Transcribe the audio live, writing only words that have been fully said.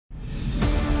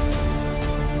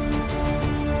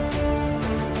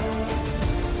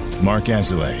Mark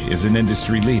Azulay is an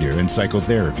industry leader in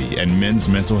psychotherapy and men's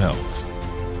mental health.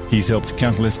 He's helped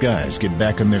countless guys get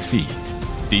back on their feet,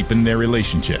 deepen their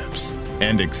relationships,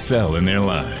 and excel in their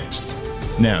lives.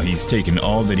 Now he's taken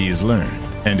all that he has learned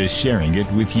and is sharing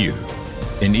it with you.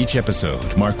 In each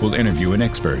episode, Mark will interview an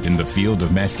expert in the field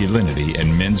of masculinity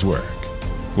and men's work.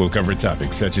 We'll cover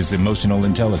topics such as emotional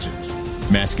intelligence,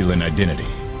 masculine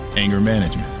identity, anger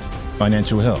management,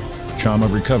 financial health, trauma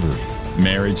recovery,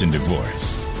 marriage and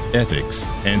divorce, ethics,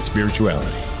 and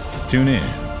spirituality. Tune in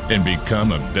and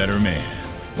become a better man.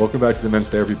 Welcome back to the Men's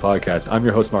Therapy Podcast. I'm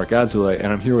your host, Mark Azulay,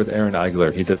 and I'm here with Aaron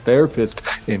Eigler. He's a therapist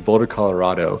in Boulder,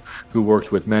 Colorado, who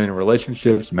works with men in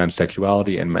relationships, men's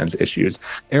sexuality, and men's issues.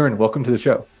 Aaron, welcome to the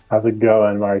show. How's it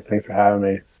going, Mark? Thanks for having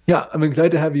me. Yeah, I'm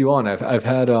excited to have you on. I've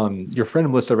had your friend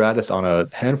Melissa Radis on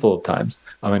a handful of times.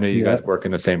 I know you guys work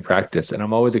in the same practice, and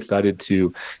I'm always excited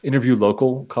to interview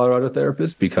local Colorado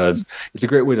therapists because it's a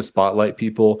great way to spotlight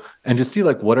people and just see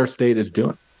like what our state is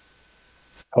doing.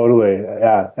 Totally.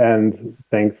 Yeah. And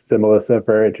thanks to Melissa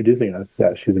for introducing us.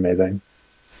 Yeah, she's amazing.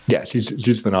 Yeah,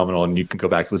 she's phenomenal. And you can go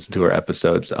back and listen to her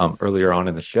episodes earlier on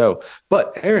in the show.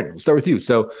 But Aaron, we'll start with you.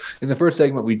 So in the first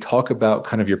segment, we talk about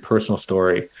kind of your personal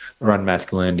story around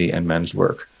masculinity and men's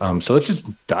work. So let's just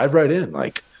dive right in.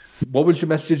 Like, what was your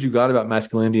messages you got about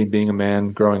masculinity and being a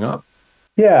man growing up?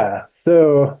 Yeah.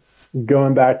 So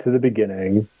going back to the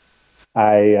beginning,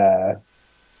 I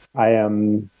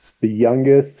am the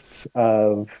youngest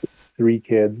of three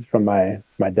kids from my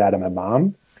dad and my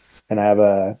mom. And I have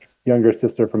a younger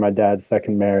sister from my dad's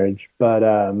second marriage. But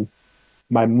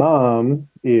my mom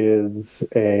was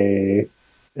an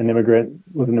immigrant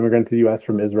to the U.S.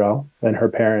 from Israel. And her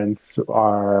parents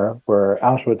were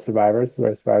Auschwitz survivors,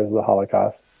 survivors of the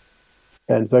Holocaust.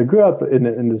 And so I grew up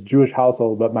in this Jewish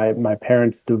household, but my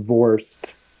parents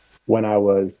divorced when I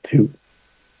was 2.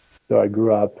 So I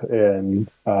grew up in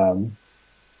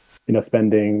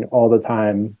spending all the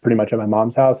time pretty much at my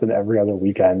mom's house and every other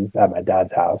weekend at my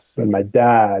dad's house. And my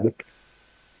dad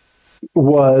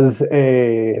was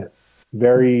a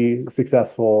very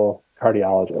successful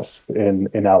cardiologist in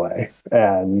LA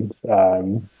and,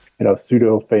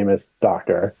 pseudo famous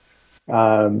doctor.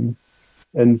 And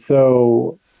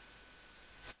so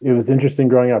it was interesting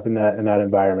growing up in that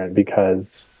environment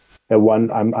because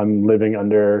I'm living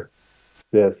under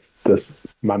this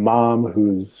my mom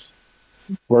who's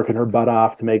working her butt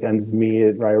off to make ends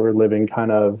meet, right? We're living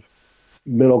kind of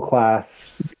middle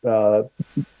class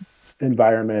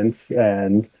environments,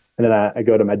 and then I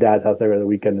go to my dad's house every other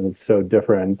weekend, and it's so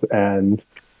different. And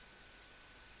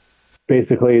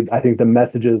basically, I think the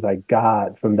messages I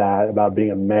got from that about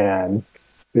being a man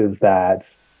is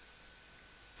that,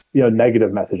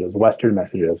 negative messages, Western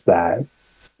messages, that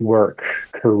work,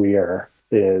 career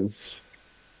is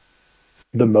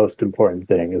the most important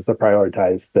thing, is the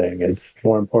prioritized thing. It's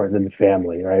more important than the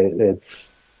family, right? It's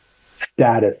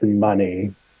status and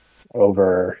money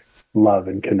over love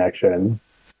and connection.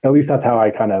 At least that's how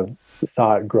I kind of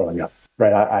saw it growing up,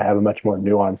 right? I have a much more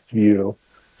nuanced view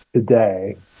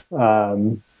today.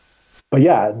 But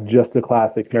yeah, just the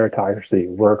classic meritocracy,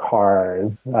 work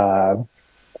hard,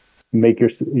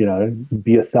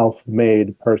 be a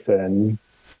self-made person.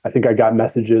 I think I got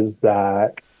messages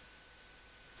that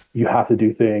you have to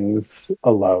do things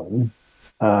alone,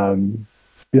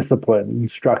 discipline,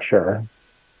 structure.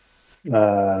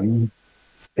 And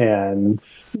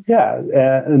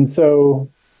so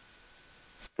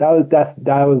that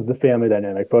was the family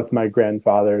dynamic. Both my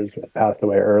grandfathers passed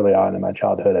away early on in my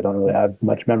childhood. I don't really have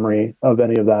much memory of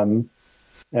any of them.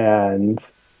 And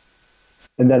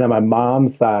then on my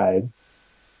mom's side,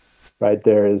 right,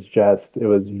 it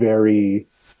was very,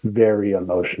 very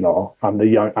emotional. I'm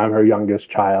her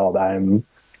youngest child. I'm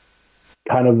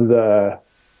kind of the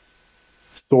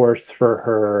source for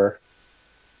her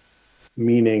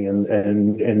meaning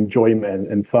and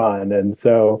enjoyment and fun. And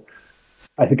so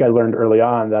I think I learned early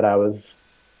on that I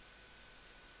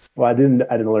didn't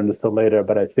learn this till later,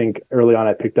 but I think early on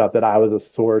I picked up that I was a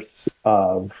source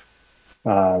of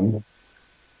for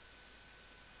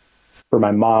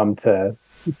my mom to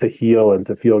heal and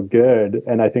to feel good.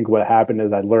 And I think what happened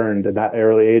is I learned at that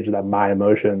early age that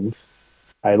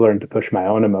I learned to push my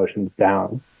own emotions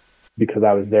down because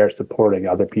I was there supporting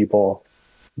other people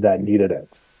that needed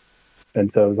it.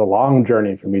 And so it was a long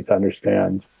journey for me to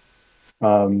understand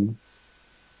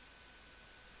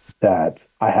that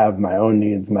I have my own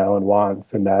needs, my own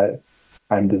wants, and that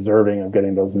I'm deserving of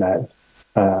getting those met.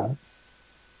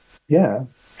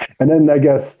 And then I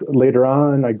guess later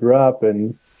on, I grew up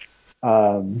and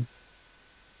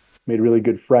made really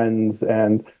good friends.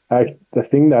 And the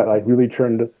thing that like really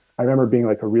I remember being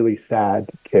like a really sad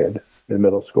kid in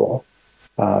middle school.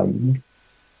 um,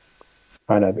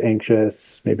 kind of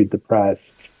anxious, maybe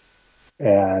depressed.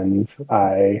 And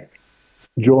I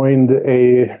joined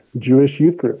a Jewish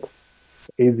youth group,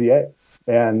 AZA.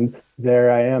 And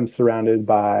there I am surrounded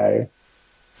by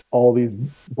all these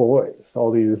boys,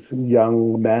 all these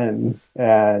young men,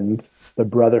 and the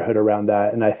brotherhood around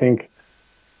that. And I think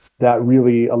that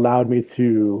really allowed me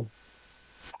to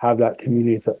have that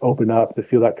community to open up, to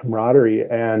feel that camaraderie.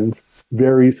 And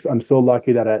I'm so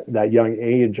lucky that at that young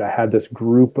age, I had this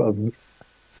group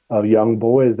of young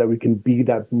boys that we can be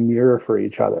that mirror for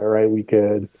each other, right? We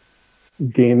could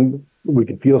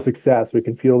feel success, we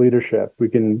can feel leadership, we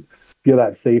can feel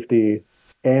that safety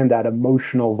and that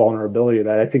emotional vulnerability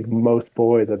that I think most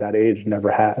boys at that age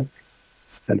never had.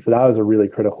 And so that was a really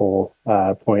critical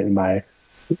point in my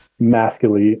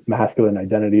masculine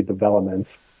identity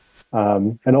development.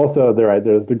 And also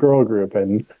there's the girl group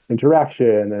and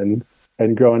interaction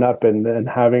and growing up and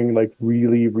having like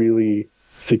really, really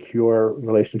secure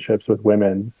relationships with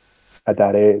women at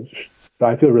that age. So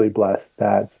I feel really blessed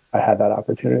that I had that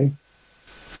opportunity.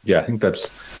 Yeah, I think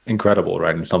that's incredible,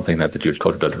 right? And something that the Jewish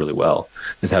culture does really well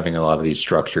is having a lot of these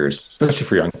structures, especially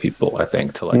for young people, I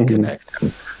think, to like connect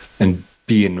and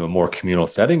be in a more communal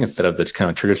setting instead of this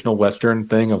kind of traditional Western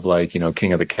thing of like,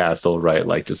 king of the castle, right?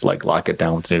 Like just like lock it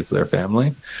down with nuclear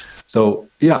family. So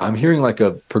yeah, I'm hearing like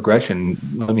a progression.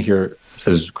 Let me hear if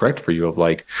this is correct for you of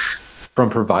like from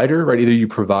provider, right? Either you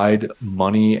provide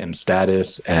money and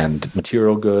status and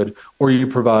material good, or you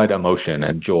provide emotion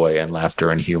and joy and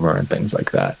laughter and humor and things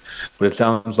like that. But it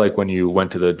sounds like when you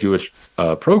went to the Jewish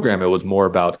program, it was more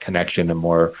about connection and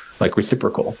more like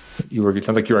reciprocal. It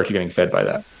sounds like you were actually getting fed by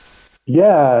that.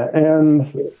 Yeah, and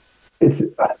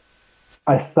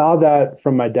I saw that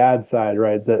from my dad's side,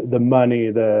 right? The money,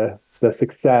 the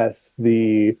success,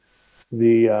 the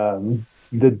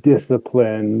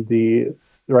discipline,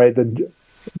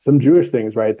 some Jewish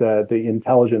things, right? The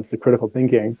intelligence, the critical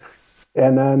thinking,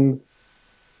 and then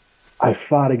I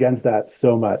fought against that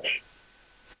so much,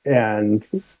 and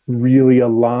really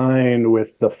aligned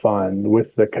with the fun,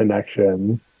 with the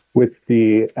connection, with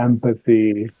the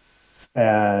empathy.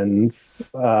 And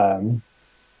to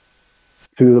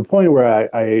the point where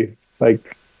I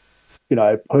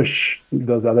push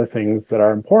those other things that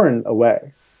are important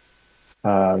away,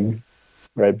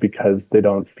 right? Because they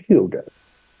don't feel good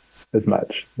as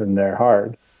much and they're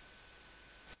hard.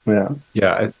 Yeah.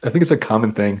 Yeah, I think it's a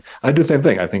common thing. I do the same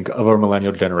thing. I think of our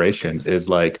millennial generation is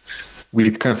like we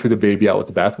kind of threw the baby out with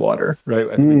the bathwater, right?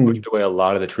 I think we pushed away a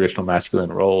lot of the traditional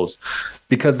masculine roles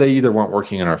because they either weren't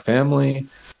working in our family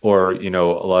or, a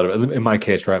lot of, in my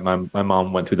case, right, my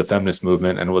mom went through the feminist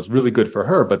movement and it was really good for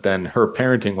her, but then her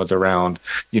parenting was around,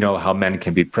 how men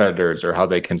can be predators or how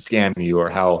they can scam you or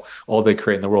how all they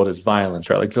create in the world is violence,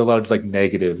 right? Like there's a lot of just like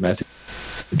negative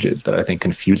messages that I think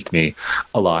confused me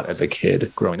a lot as a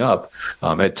kid growing up.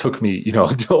 And it took me,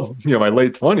 until, my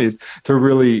late 20s to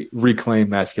really reclaim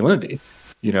masculinity.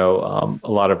 A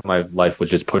lot of my life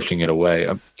was just pushing it away.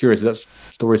 I'm curious, is that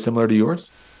story similar to yours?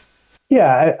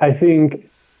 Yeah, I think,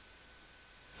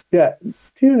 yeah,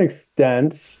 to an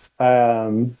extent.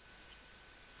 I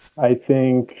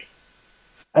think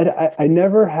I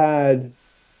never had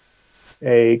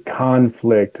a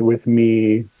conflict with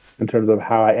me in terms of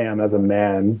how I am as a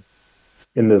man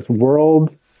in this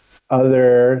world,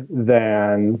 other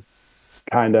than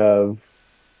kind of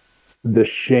the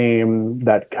shame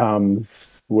that comes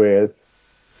with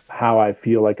how I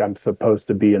feel like I'm supposed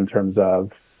to be in terms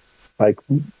of like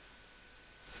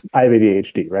I have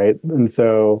ADHD, right? And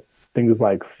so things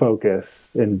like focus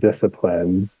and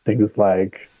discipline, things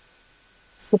like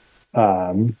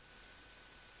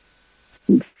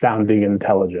sounding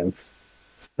intelligence,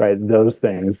 right? Those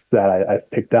things that I've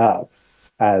picked up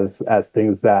as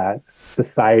things that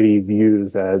society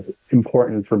views as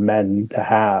important for men to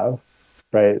have,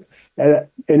 right?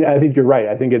 And I think you're right.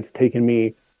 I think it's taken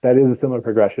me, that is a similar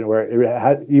progression where it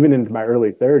had, even into my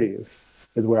early 30s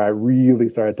is where I really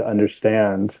started to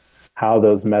understand how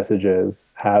those messages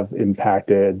have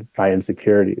impacted my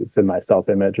insecurities and my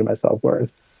self-image and my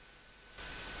self-worth.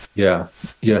 Yeah.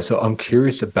 Yeah. So I'm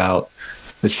curious about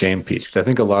the shame piece because I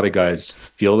think a lot of guys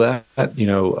feel that,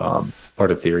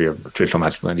 part of theory of traditional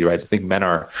masculinity, right? I think men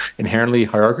are inherently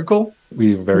hierarchical.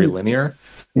 We're very linear.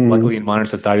 Luckily, in modern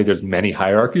society, there's many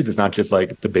hierarchies. It's not just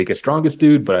like the biggest, strongest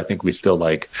dude, but I think we still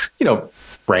like,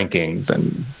 rankings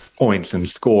and points and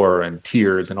score and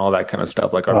tiers and all that kind of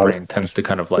stuff. Like our brain tends to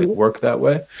kind of like work that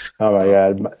way. Oh my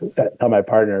God. Tell my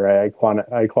partner, right? I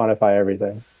quantify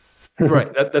everything.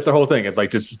 Right. That's the whole thing. It's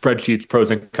like just spreadsheets,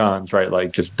 pros and cons, right?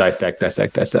 Like just dissect.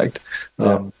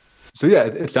 Yeah. So yeah,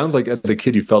 it sounds like as a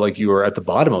kid you felt like you were at the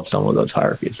bottom of some of those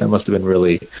hierarchies. That must have been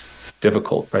really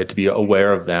difficult, right? To be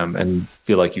aware of them and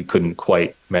feel like you couldn't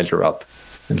quite measure up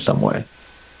in some way.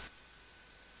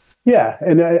 Yeah,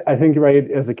 and I think, right,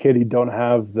 as a kid, you don't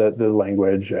have the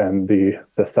language and the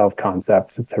self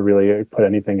concept to really put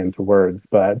anything into words.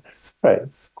 But right,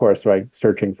 of course, right,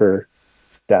 searching for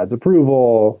dad's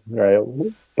approval, right,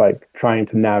 like trying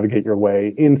to navigate your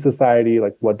way in society.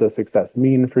 Like, what does success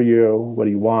mean for you? What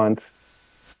do you want?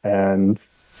 And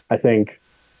I think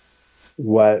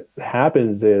what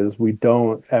happens is we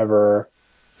don't ever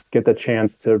get the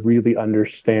chance to really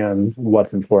understand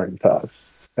what's important to us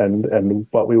and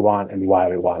what we want and why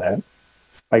we want it.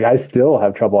 Like I still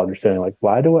have trouble understanding like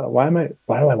why do I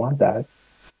want that?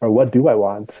 Or what do I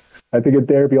want? I think in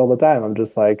therapy all the time. I'm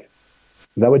just like,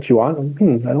 is that what you want?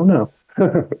 I don't know.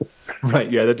 Right.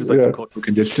 Yeah. That's just like some cultural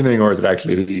conditioning, or is it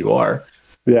actually who you are?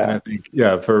 Yeah. And I think,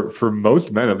 yeah, for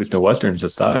most men, at least in Western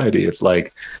society, it's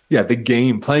like, yeah,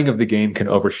 playing of the game can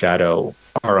overshadow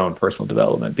our own personal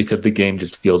development because the game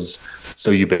just feels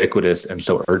so ubiquitous and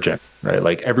so urgent, right?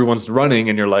 Like everyone's running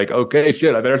and you're like, okay,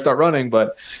 shit, I better start running.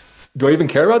 But do I even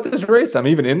care about this race? I'm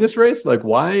even in this race. Like,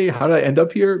 why? How did I end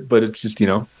up here? But it's just,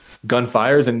 gun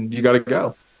fires and you got to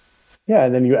go. Yeah.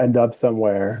 And then you end up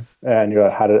somewhere and you're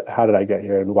like, how did I get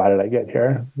here? And why did I get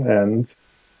here? And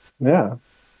yeah.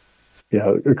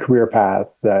 A career path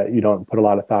that you don't put a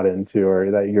lot of thought into,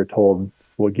 or that you're told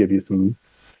will give you some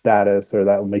status or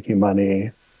that will make you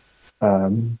money,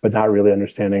 but not really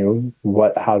understanding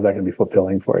how's that going to be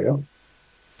fulfilling for you.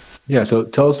 Yeah. So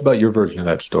tell us about your version of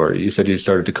that story. You said you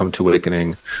started to come to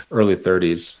awakening early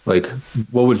 30s. Like,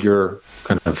 what was your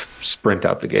kind of sprint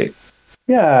out the gate?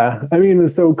 Yeah. I mean,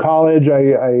 so college,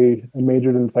 I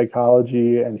majored in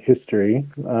psychology and history.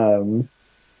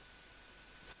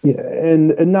 Yeah,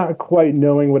 and not quite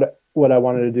knowing what I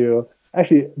wanted to do.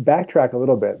 Actually, backtrack a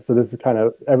little bit. So this is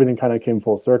everything kind of came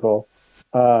full circle.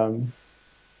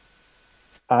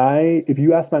 If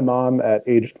you asked my mom at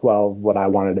age 12 what I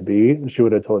wanted to be, she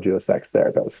would have told you a sex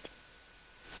therapist.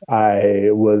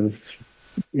 I was,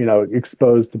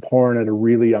 exposed to porn at a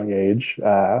really young age.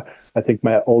 I think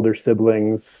my older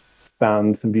siblings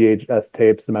found some VHS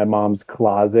tapes in my mom's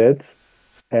closet.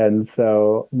 And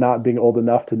so not being old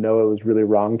enough to know it was really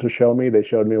wrong to show me, they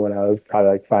showed me when I was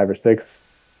probably like 5 or 6,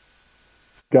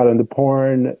 got into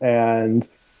porn,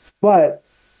 but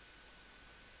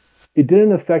it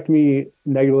didn't affect me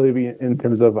negatively in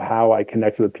terms of how I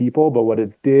connected with people. But what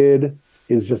it did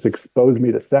is just expose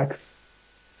me to sex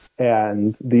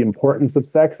and the importance of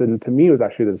sex. And to me, it was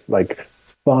actually this like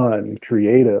fun,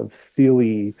 creative,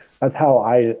 silly, that's how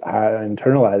I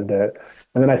internalized it.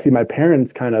 And then I see my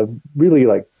parents kind of really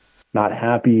like not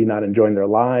happy, not enjoying their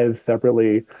lives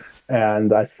separately.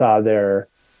 And I saw their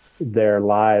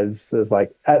lives as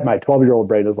like, at my 12-year-old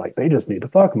brain is like, they just need to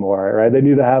fuck more, right? They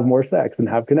need to have more sex and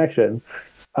have connection.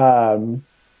 So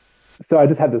I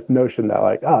just had this notion that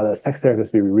like, the sex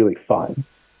therapist would be really fun.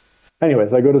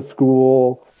 Anyways, I go to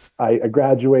school, I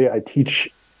graduate, I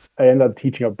end up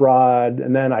teaching abroad.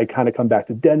 And then I kind of come back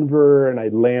to Denver and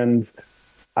I'm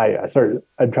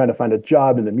trying to find a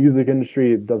job in the music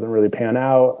industry. It doesn't really pan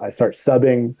out. I start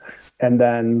subbing. And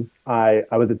then I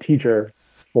was a teacher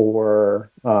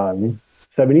for 7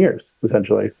 years,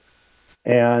 essentially.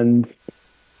 And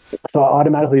so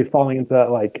automatically falling into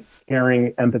that like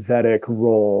caring, empathetic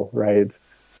role, right?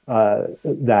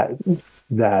 That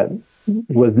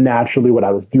was naturally what I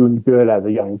was doing good as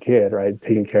a young kid, right?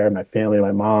 Taking care of my family,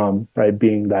 my mom, right?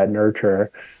 Being that nurturer.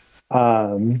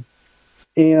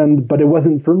 But it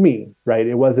wasn't for me, right?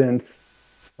 It wasn't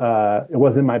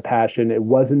my passion. It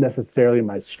wasn't necessarily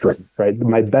my strength, right?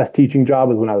 My best teaching job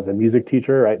was when I was a music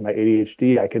teacher, right? My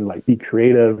ADHD, I can like be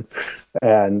creative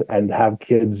and have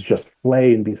kids just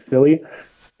play and be silly.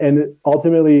 And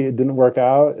ultimately it didn't work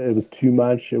out. It was too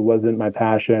much. It wasn't my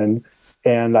passion.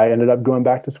 And I ended up going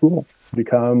back to school,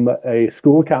 become a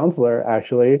school counselor,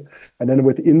 actually. And then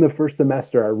within the first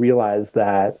semester, I realized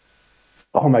that,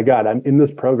 oh my God, I'm in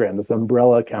this program, this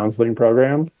umbrella counseling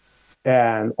program.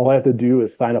 And all I have to do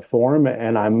is sign a form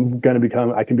and I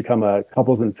can become a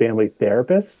couples and family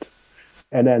therapist.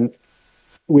 And then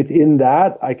within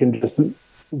that, I can just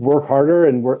work harder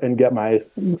and get my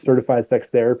certified sex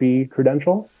therapy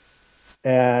credential.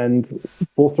 And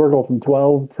full circle from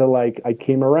 12 to like, I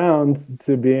came around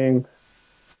to being,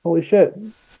 holy shit,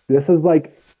 this has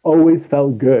like always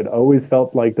felt good, always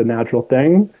felt like the natural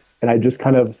thing. And I just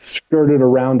kind of skirted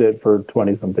around it for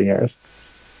 20 something years.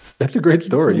 That's a great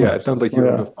story. Yeah. It sounds like you're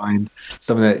able to find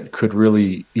something that could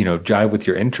really, jive with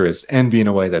your interests and be in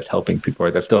a way that's helping people,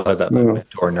 right? That still has that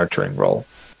mentor nurturing role.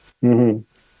 Mm-hmm.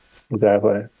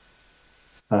 Exactly.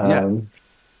 Yeah.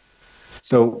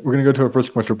 So we're going to go to our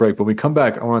first commercial break. When we come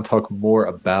back, I want to talk more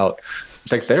about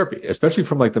sex therapy, especially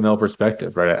from like the male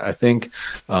perspective, right? I think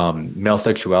male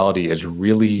sexuality is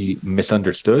really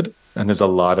misunderstood, and there's a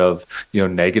lot of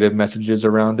negative messages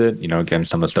around it. Again,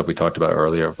 some of the stuff we talked about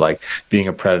earlier of like being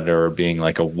a predator, or being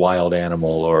like a wild animal,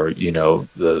 or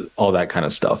all that kind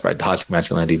of stuff, right? Toxic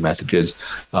masculinity messages.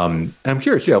 And I'm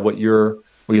curious, what you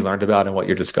learned about and what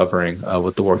you're discovering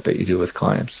with the work that you do with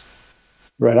clients.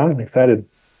 Right on. I'm excited.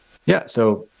 Yeah.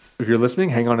 So if you're listening,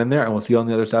 hang on in there, and we'll see you on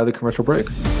the other side of the commercial break.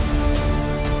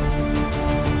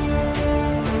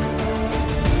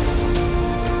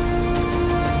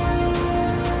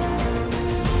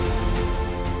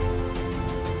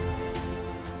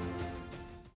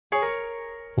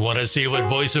 Want to see what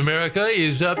Voice America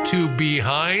is up to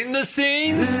behind the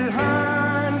scenes?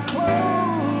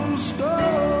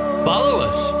 Follow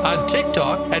us on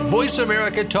TikTok at Voice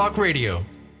America Talk Radio.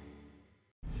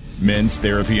 Men's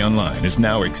Therapy Online is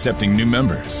now accepting new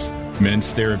members.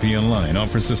 Men's Therapy Online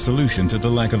offers a solution to the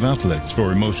lack of outlets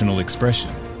for emotional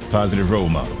expression, positive role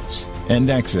models, and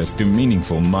access to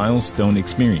meaningful milestone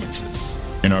experiences.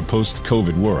 In our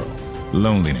post-COVID world,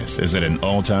 loneliness is at an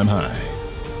all-time high.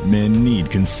 Men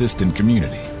need consistent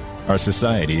community. Our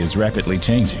society is rapidly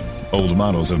changing. Old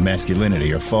models of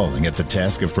masculinity are falling at the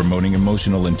task of promoting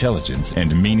emotional intelligence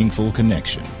and meaningful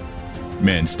connection.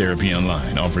 Men's Therapy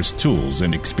Online offers tools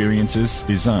and experiences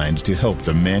designed to help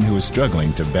the man who is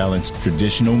struggling to balance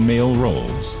traditional male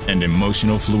roles and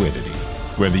emotional fluidity.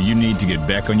 Whether you need to get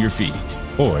back on your feet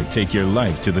or take your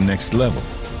life to the next level,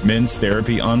 Men's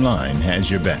Therapy Online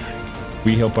has your back.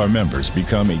 We help our members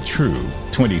become a true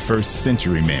 21st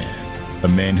century man, a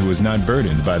man who is not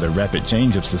burdened by the rapid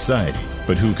change of society,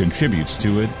 but who contributes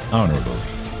to it honorably.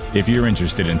 If you're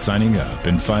interested in signing up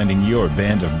and finding your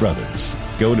band of brothers,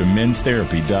 go to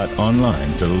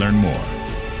menstherapy.online to learn more.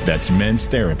 That's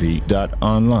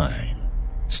menstherapy.online.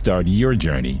 Start your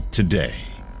journey today.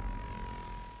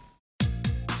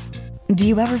 Do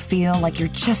you ever feel like you're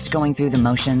just going through the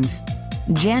motions?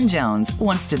 Jan Jones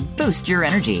wants to boost your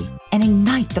energy and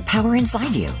ignite the power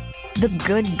inside you. The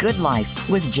Good Life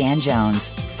with Jan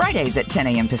Jones. Fridays at 10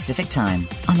 a.m. Pacific Time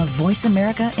on the Voice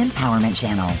America Empowerment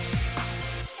Channel.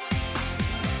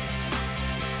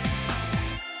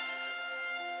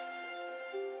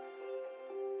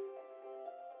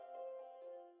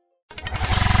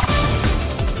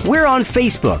 We're on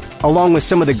Facebook, along with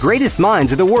some of the greatest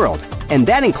minds of the world, and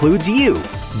that includes you.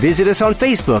 Visit us on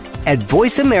Facebook at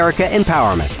Voice America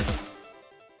Empowerment.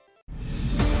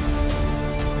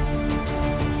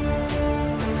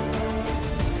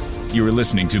 You are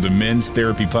listening to the Men's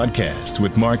Therapy Podcast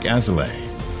with Mark Azalea.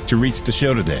 To reach the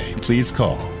show today, please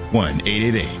call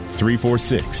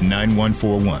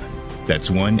 1-888-346-9141. That's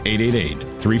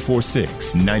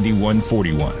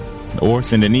 1-888-346-9141. Or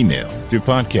send an email to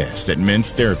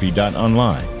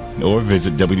podcast@menstherapy.online or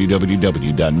visit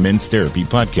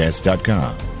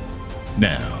www.menstherapypodcast.com.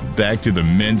 Now, back to the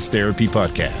Men's Therapy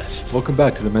Podcast. Welcome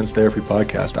back to the Men's Therapy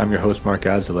Podcast. I'm your host, Mark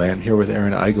Azalea. I'm here with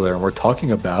Aaron Eigler, and we're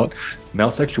talking about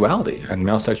male sexuality and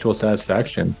male sexual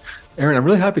satisfaction. Aaron, I'm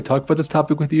really happy to talk about this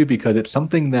topic with you because it's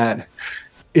something that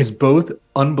is both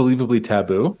unbelievably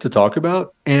taboo to talk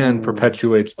about and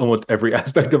perpetuates almost every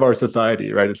aspect of our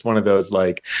society, right? It's one of those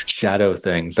like shadow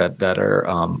things that are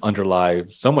underlie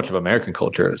so much of American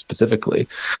culture specifically.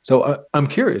 So I'm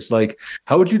curious, like,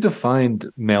 how would you define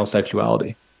male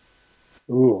sexuality?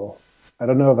 Ooh, I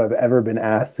don't know if I've ever been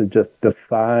asked to just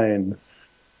define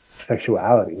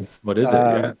sexuality. What is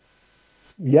it?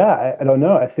 Yeah, I don't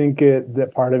know. I think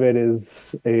that part of it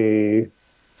is a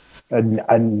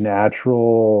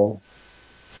natural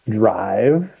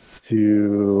drive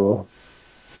to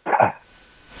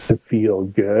feel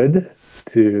good,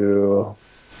 to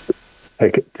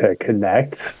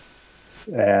connect,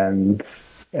 and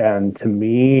to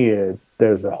me,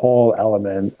 there's a whole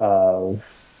element of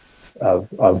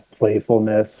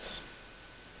playfulness,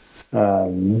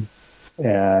 and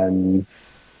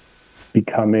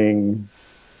becoming,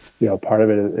 part of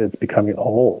it's becoming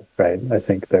whole, right? I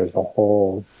think there's a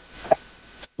whole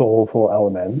soulful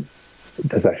element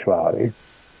to sexuality.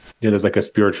 Yeah, there's like a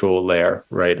spiritual layer,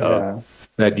 right? Of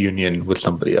that union with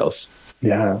somebody else.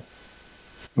 Yeah.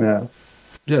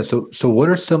 So what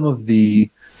are some of the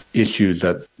issues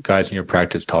that guys in your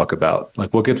practice talk about?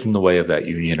 Like, what gets in the way of that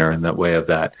union or in the way of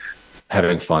that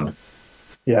having fun?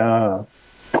 Yeah.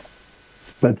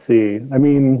 Let's see. I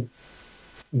mean,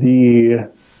 the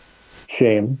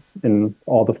shame in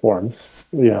all the forms,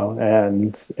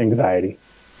 and anxiety.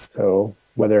 So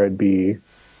whether it be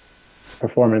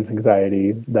performance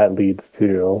anxiety that leads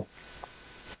to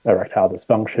erectile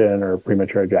dysfunction or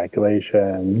premature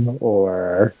ejaculation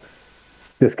or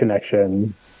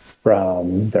disconnection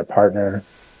from their partner,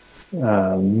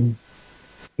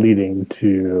 leading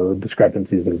to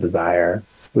discrepancies in desire,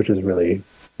 which is really,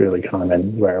 really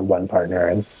common, where one partner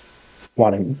is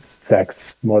wanting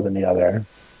sex more than the other.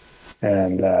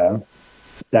 And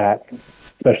that,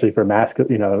 especially for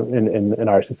masculine, in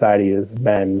our society, is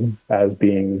men as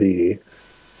being the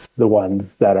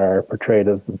ones that are portrayed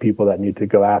as the people that need to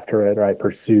go after it, right?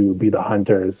 Pursue, be the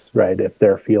hunters, right? If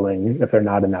they're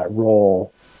not in that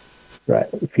role, right?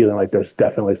 Feeling like there's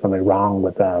definitely something wrong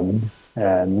with them.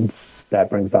 And that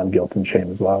brings on guilt and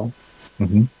shame as well.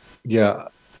 Mm-hmm. Yeah.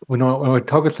 When I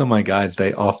talk with some of my guys,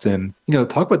 they often,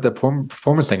 talk about the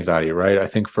performance anxiety, right? I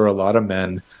think for a lot of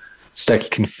men, sex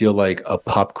can feel like a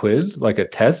pop quiz, like a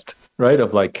test, right?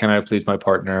 Of like, can I please my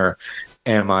partner?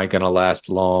 Am I going to last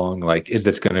long? Like, is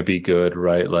this going to be good?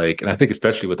 Right. Like, and I think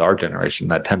especially with our generation,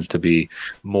 that tends to be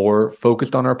more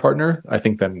focused on our partner, I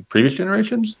think, than previous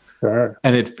generations. Sure.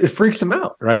 And it freaks them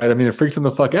out, right? I mean, it freaks them the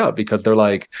fuck out because they're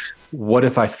like, what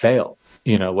if I fail?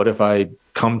 What if I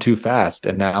come too fast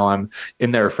and now I'm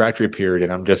in that refractory period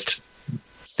and I'm just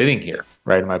sitting here,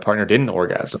 right? And my partner didn't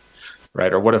orgasm,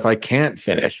 right? Or what if I can't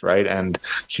finish, right? And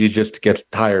she just gets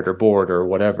tired or bored or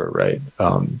whatever, right?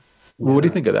 What do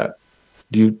you think of that?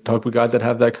 Do you talk with guys that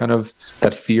have that kind of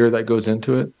that fear that goes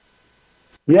into it?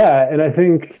 Yeah, and I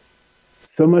think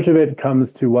so much of it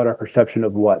comes to what our perception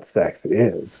of what sex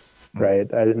is,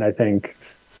 right? And I think,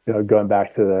 going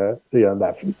back to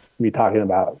that me talking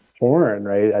about porn,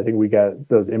 right? I think we get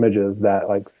those images that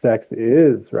like sex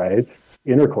is, right?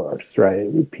 Intercourse,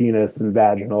 right? Penis and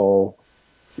vaginal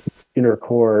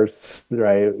intercourse,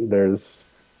 right? There's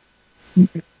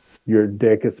your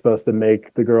dick is supposed to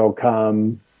make the girl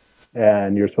come,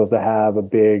 and you're supposed to have a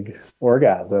big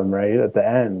orgasm, right, at the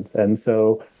end. And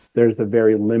so there's a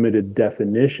very limited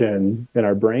definition in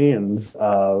our brains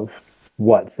of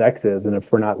what sex is. And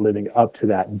if we're not living up to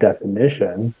that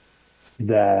definition,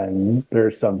 then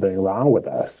there's something wrong with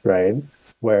us, right?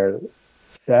 Where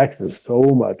sex is so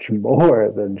much more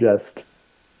than just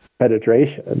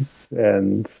penetration.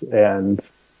 And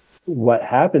what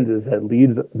happens is it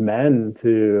leads men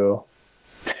to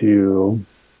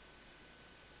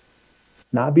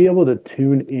not be able to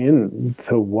tune in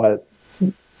to what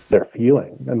they're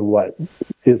feeling and what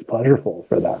is pleasurable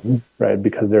for them, right?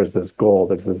 Because there's this goal,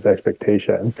 there's this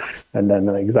expectation, and then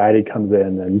the anxiety comes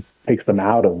in and takes them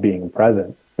out of being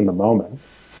present in the moment,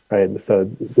 right? So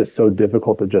it's so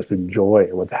difficult to just enjoy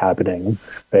what's happening,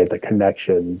 right? The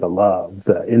connection, the love,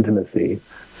 the intimacy,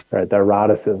 right? The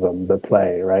eroticism, the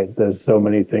play, right? There's so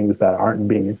many things that aren't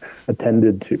being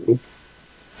attended to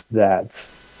that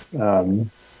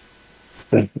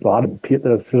there's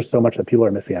just so much that people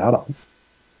are missing out on.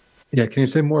 Yeah, can you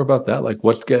say more about that? Like,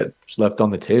 what gets left on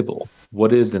the table?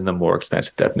 What is in the more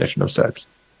expansive definition of sex?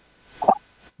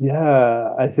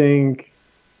 Yeah, I think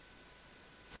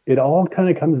it all kind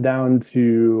of comes down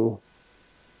to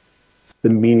the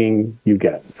meaning you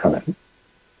get from it,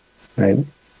 right?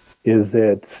 Is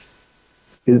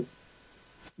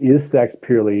sex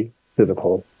purely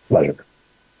physical pleasure?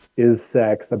 Is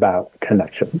sex about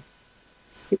connection?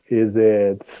 Is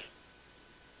it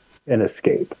an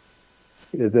escape?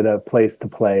 Is it a place to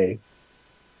play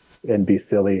and be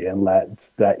silly and let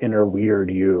that inner weird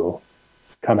you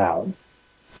come out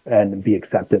and be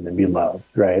accepted and be loved,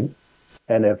 right?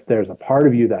 And if there's a part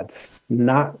of you that's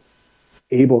not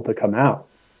able to come out,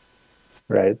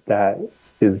 right, that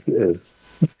is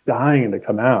dying to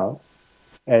come out,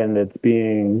 and it's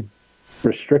being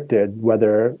restricted,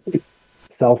 whether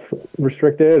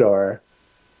self-restricted or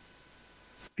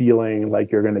feeling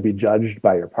like you're going to be judged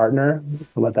by your partner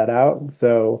to let that out.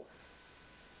 So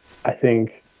I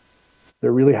think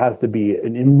there really has to be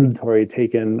an inventory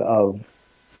taken of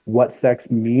what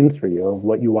sex means for you,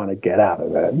 what you want to get out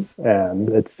of it. And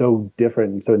it's so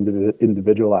different, so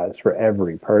individualized for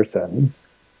every person.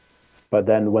 But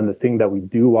then when the thing that we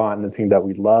do want and the thing that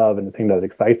we love and the thing that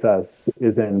excites us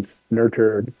isn't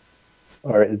nurtured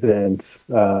or isn't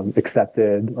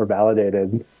accepted or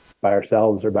validated by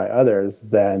ourselves or by others,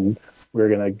 then we're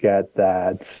going to get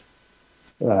that,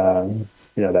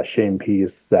 that shame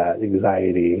piece, that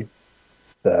anxiety,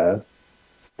 the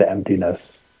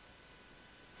emptiness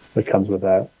that comes with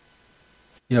that.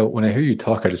 When I hear you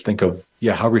talk, I just think of,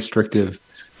 how restrictive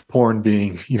porn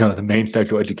being, the main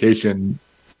sexual education,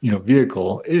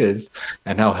 vehicle is,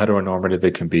 and how heteronormative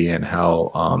it can be, and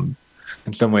how,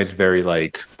 in some ways, very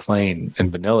like plain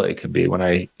and vanilla it can be. When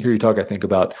I hear you talk, I think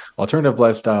about alternative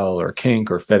lifestyle or kink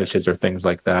or fetishes or things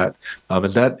like that.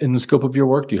 Is that in the scope of your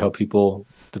work? Do you help people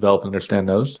develop and understand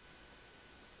those?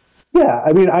 Yeah,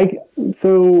 I mean, I'm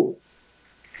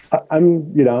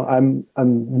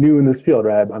new in this field,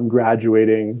 right? I'm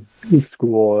graduating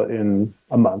school in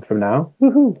a month from now.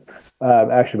 Woohoo!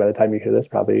 Actually, by the time you hear this,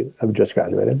 probably I've just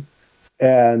graduated,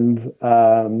 and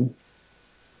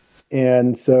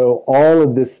so all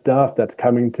of this stuff that's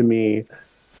coming to me,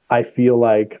 I feel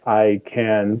like I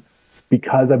can,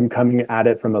 because I'm coming at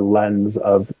it from a lens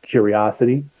of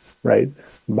curiosity, right?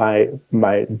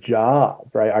 My job,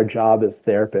 right? Our job as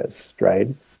therapists, right,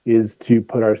 is to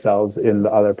put ourselves in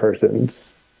the other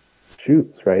person's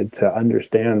shoes, right? To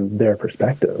understand their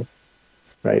perspective,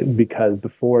 right? Because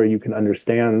before you can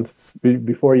understand,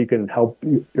 before you can help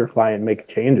your client make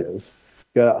changes,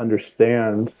 you got to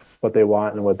understand what they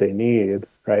want and what they need,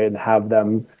 right? And have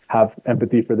them have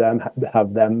empathy for them,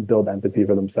 have them build empathy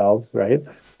for themselves, right?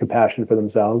 Compassion for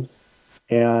themselves.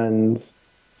 And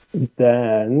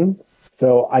then,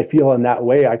 so I feel in that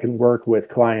way I can work with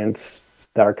clients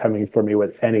that are coming for me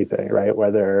with anything, right?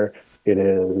 Whether it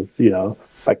is,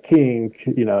 a kink,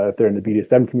 if they're in the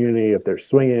BDSM community, if they're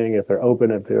swinging, if they're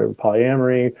open, if they're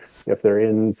polyamory, if they're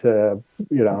into,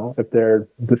 if they're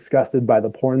disgusted by the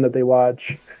porn that they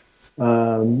watch,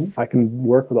 I can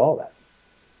work with all that.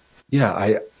 Yeah,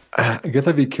 I guess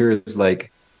I'd be curious,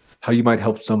 like, how you might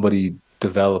help somebody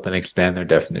develop and expand their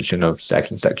definition of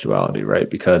sex and sexuality, right?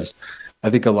 Because I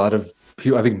think a lot of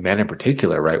people, I think men in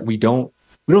particular, right, we don't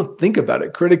think about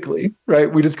it critically, right?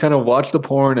 We just kind of watch the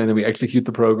porn and then we execute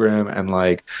the program. And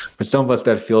like, for some of us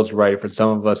that feels right. For some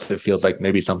of us, it feels like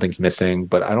maybe something's missing.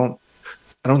 But I don't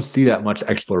see that much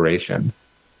exploration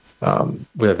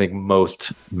with, I think,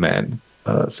 most men.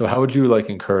 So how would you like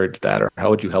encourage that, or how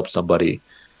would you help somebody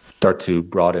start to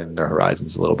broaden their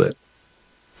horizons a little bit?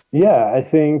 Yeah, I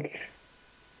think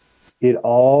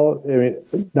not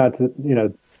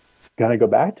to, kind of go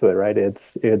back to it, right?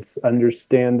 It's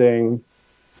understanding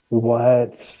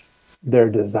what their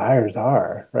desires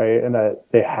are, right? And that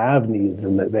they have needs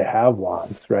and that they have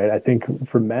wants, right? I think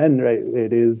for men, right,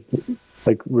 it is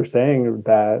like we're saying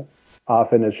that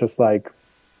often it's just like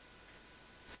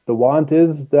the want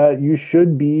is that you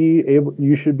should be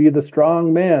the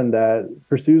strong man that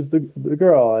pursues the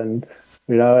girl, and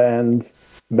and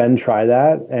men try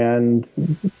that and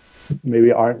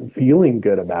maybe aren't feeling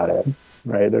good about it,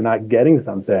 right? They're not getting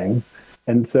something.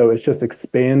 And so it's just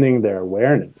expanding their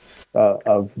awareness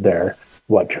of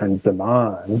what turns them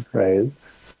on, right?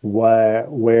 What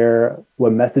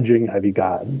messaging have you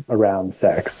got around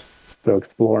sex? So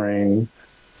exploring,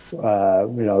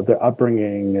 their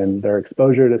upbringing and their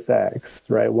exposure to sex,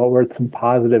 right? What were some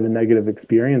positive and negative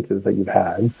experiences that you've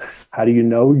had? How do you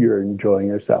know you're enjoying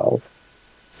yourself?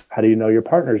 How do you know your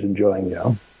partner's enjoying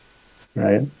you,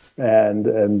 right?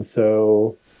 And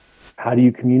so how do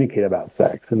you communicate about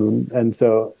sex? And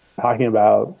so talking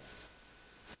about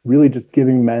really just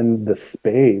giving men the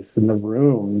space and the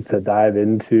room to dive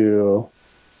into,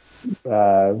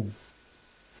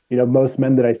 most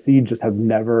men that I see just have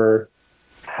never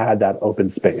had that open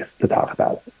space to talk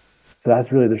about it. So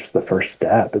that's really just the first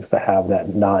step, is to have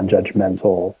that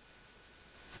non-judgmental,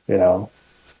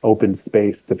 open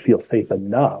space to feel safe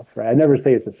enough, right? I never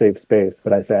say it's a safe space,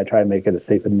 but I say I try and make it a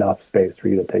safe enough space for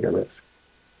you to take a risk.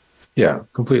 Yeah,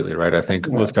 completely right. I think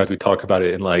most guys, we talk about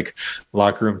it in like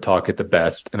locker room talk at the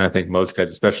best. And I think most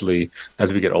guys, especially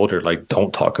as we get older, like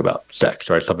don't talk about sex,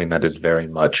 right? Something that is very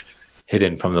much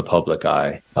hidden from the public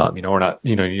eye. We're not,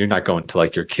 you're not going to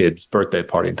like your kid's birthday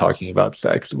party and talking about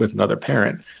sex with another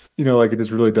parent. Like it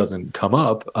just really doesn't come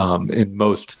up in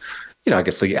most, I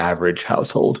guess the average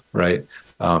household, right?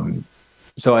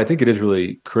 So I think it is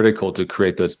really critical to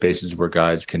create those spaces where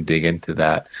guys can dig into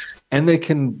that, and they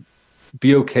can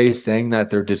be okay saying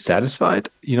that they're dissatisfied.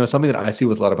 Something that I see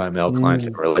with a lot of my male clients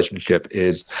in a relationship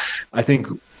is, I think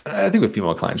with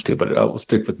female clients too, but I'll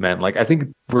stick with men. Like, I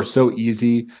think we're so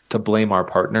easy to blame our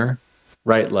partner,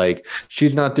 right? Like,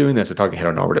 she's not doing this. We're talking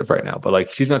heteronormative right now, but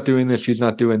like, she's not doing this. She's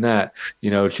not doing that.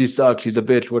 She sucks. She's a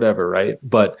bitch, whatever. Right.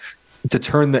 But to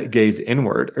turn that gaze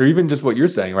inward, or even just what you're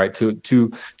saying, right?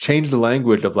 To change the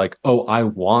language of like, oh, I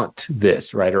want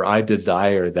this, right? Or I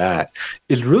desire that,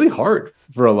 is really hard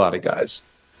for a lot of guys.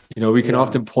 We can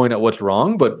often point at what's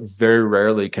wrong, but very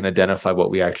rarely can identify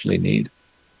what we actually need.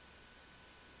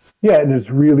 Yeah, and it's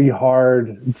really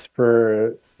hard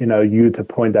for you to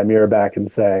point that mirror back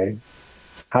and say,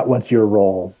 what's your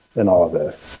role in all of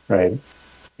this, right?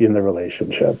 In the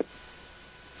relationship.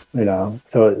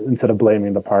 So instead of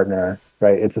blaming the partner,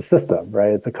 right, it's a system,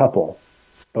 right? It's a couple.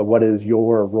 But what is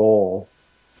your role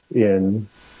in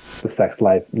the sex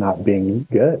life not being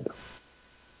good?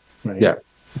 Right? Yeah,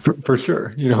 for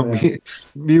sure.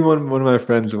 Me, one of my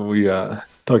friends, when we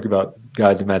talk about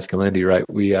Guys and Masculinity, right?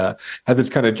 We have this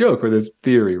kind of joke or this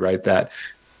theory, right, that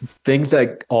things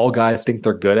that all guys think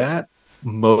they're good at,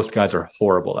 most guys are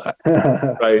horrible at,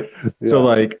 right? Yeah. So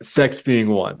like sex being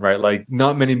one, right? Like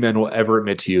not many men will ever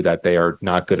admit to you that they are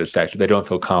not good at sex, or they don't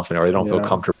feel confident, or they don't feel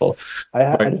comfortable.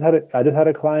 I just had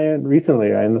a client recently,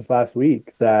 right, in this last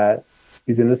week, that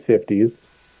he's in his 50s,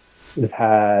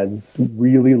 has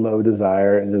really low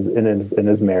desire in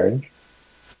his marriage,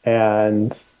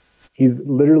 and he's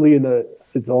literally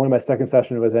it's only my second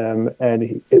session with him,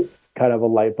 and it's kind of a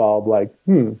light bulb, like,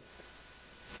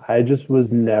 I just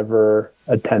was never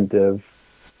attentive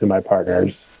to my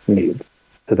partner's needs,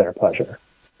 to their pleasure.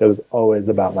 It was always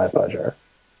about my pleasure.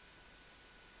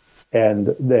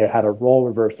 And they had a role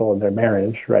reversal in their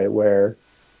marriage, right, where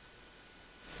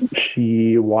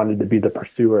she wanted to be the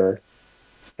pursuer,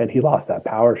 and he lost that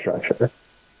power structure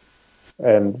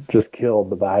and just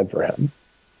killed the vibe for him.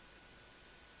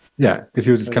 Yeah, because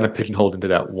he was just kind of pigeonholed into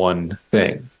that one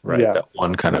thing, right? Yeah. That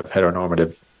one kind of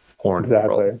heteronormative porn.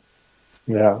 Exactly. Role.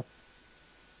 Yeah.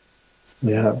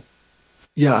 Yeah.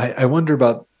 Yeah, I wonder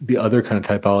about the other kind of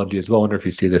typology as well. I wonder if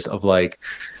you see this of like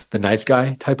the nice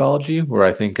guy typology, where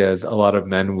I think as a lot of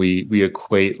men, we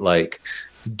equate like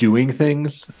doing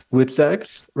things with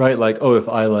sex, right? Like, oh, if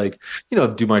I like,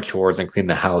 do my chores and clean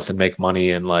the house and make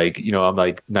money and like, I'm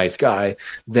like nice guy,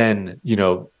 then,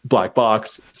 black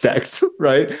box sex,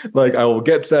 right? Like I will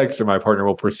get sex, or my partner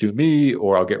will pursue me,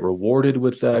 or I'll get rewarded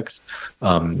with sex.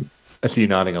 I see you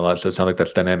nodding a lot, so it sounds like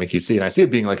that's dynamic you see. And I see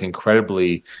it being like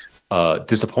incredibly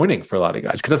disappointing for a lot of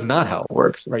guys, because that's not how it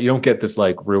works, right? You don't get this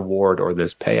like reward or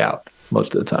this payout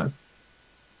most of the time.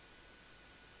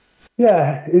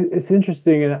 Yeah, it's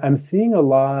interesting. And I'm seeing a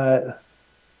lot.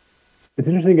 It's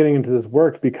interesting getting into this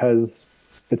work, because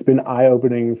it's been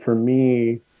eye-opening for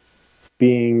me,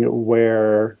 being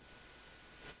where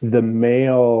the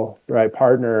male, right,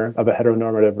 partner of a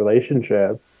heteronormative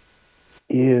relationship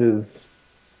is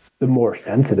the more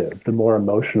sensitive, the more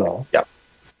emotional. Yeah.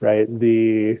 Right.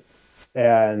 And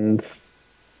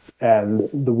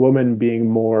the woman being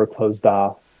more closed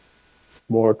off,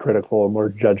 more critical, more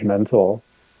judgmental,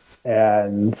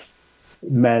 and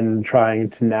men trying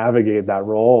to navigate that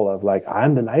role of like,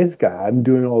 I'm the nice guy, I'm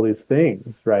doing all these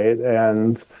things, right?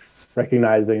 And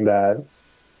recognizing that,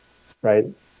 right,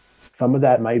 some of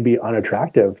that might be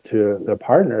unattractive to their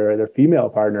partner, their female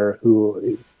partner,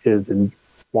 who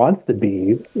wants to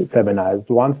be feminized,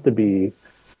 wants to be,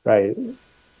 right,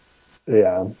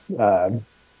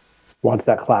 wants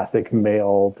that classic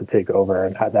male to take over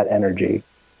and have that energy.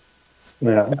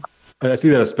 Yeah. And I see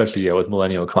that especially with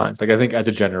millennial clients. Like I think as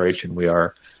a generation, we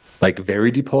are like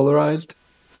very depolarized,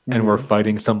 and we're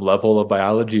fighting some level of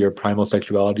biology or primal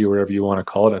sexuality or whatever you want to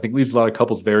call it. I think leaves a lot of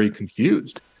couples very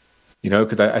confused,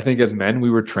 because I think as men, we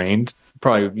were trained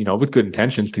probably, with good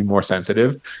intentions to be more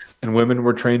sensitive, and women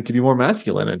were trained to be more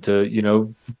masculine and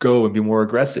to, go and be more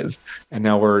aggressive. And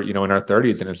now we're, in our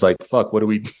 30s, and it's like, fuck, what do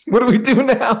we do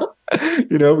now?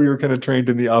 We were kind of trained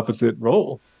in the opposite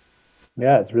role.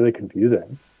 Yeah, it's really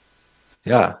confusing.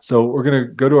 Yeah. So we're going to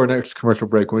go to our next commercial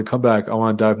break. When we come back, I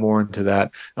want to dive more into that.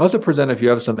 And also present if you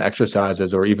have some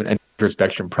exercises or even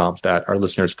introspection prompts that our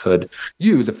listeners could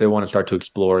use if they want to start to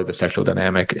explore the sexual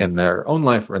dynamic in their own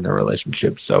life or in their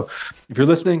relationships. So if you're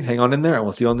listening, hang on in there, and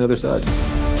we'll see you on the other side.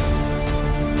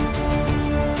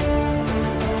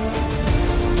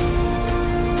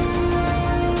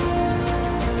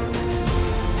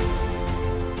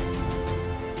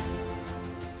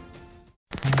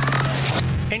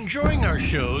 Enjoying our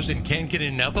shows and can't get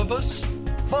enough of us?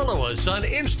 Follow us on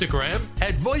Instagram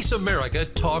at Voice America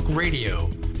Talk Radio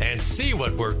and see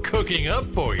what we're cooking up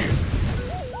for you.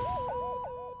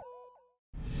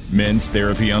 Men's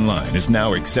Therapy Online is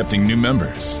now accepting new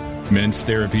members. Men's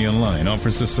Therapy Online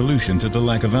offers a solution to the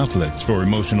lack of outlets for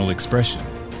emotional expression,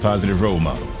 positive role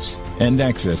models, and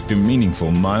access to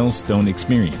meaningful milestone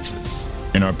experiences.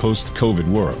 In our post-COVID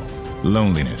world,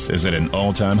 loneliness is at an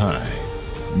all-time high.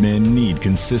 Men need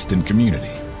consistent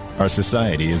community. Our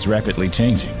society is rapidly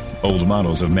changing. Old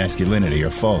models of masculinity are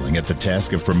falling at the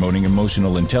task of promoting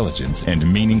emotional intelligence and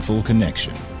meaningful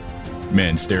connection.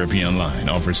 Men's Therapy Online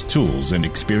offers tools and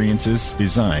experiences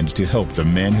designed to help the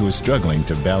man who is struggling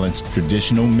to balance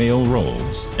traditional male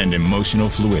roles and emotional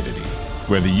fluidity.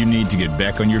 Whether you need to get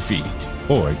back on your feet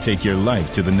or take your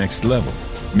life to the next level,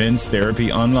 Men's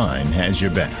Therapy Online has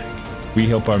your back. We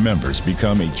help our members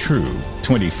become a true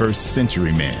 21st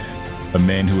century man, a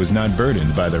man who is not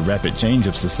burdened by the rapid change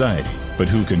of society, but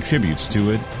who contributes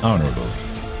to it honorably.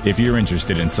 If you're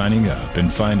interested in signing up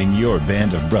and finding your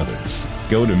band of brothers,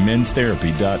 go to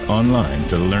menstherapy.online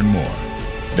to learn more.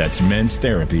 That's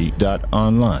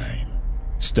menstherapy.online.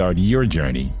 Start your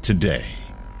journey today.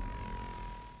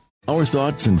 Our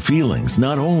thoughts and feelings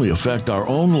not only affect our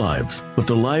own lives, but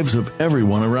the lives of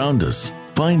everyone around us.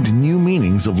 Find new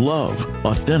meanings of love,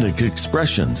 authentic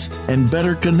expressions, and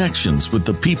better connections with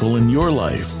the people in your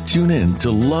life. Tune in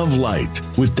to Love Light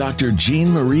with Dr.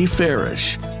 Jean Marie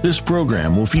Farish. This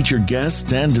program will feature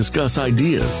guests and discuss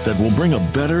ideas that will bring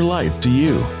a better life to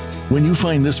you. When you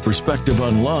find this perspective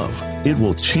on love, it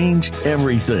will change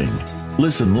everything.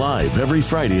 Listen live every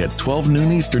Friday at 12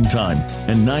 noon Eastern Time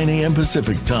and 9 a.m.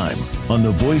 Pacific Time on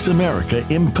the Voice America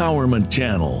Empowerment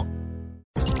Channel.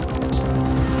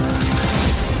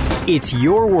 It's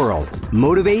your world.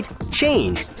 Motivate,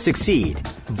 change, succeed.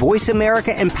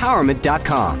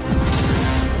 VoiceAmericaEmpowerment.com.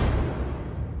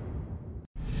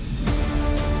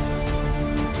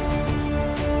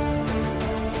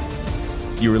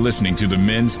 You are listening to the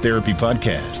Men's Therapy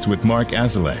Podcast with Mark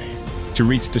Azalea. To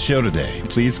reach the show today,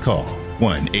 please call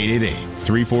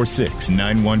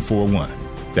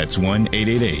 1-888-346-9141. That's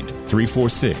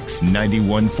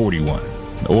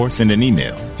 1-888-346-9141. Or send an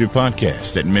email to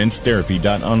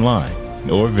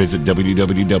podcast@menstherapy.online or visit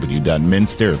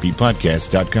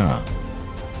www.menstherapypodcast.com.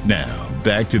 Now,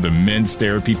 back to the Men's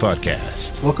Therapy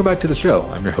Podcast. Welcome back to the show.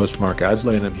 I'm your host, Mark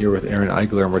Azalea, and I'm here with Aaron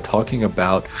Eigler, and we're talking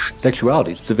about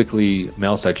sexuality, specifically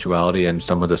male sexuality and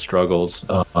some of the struggles,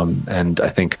 and I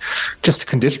think just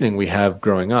conditioning we have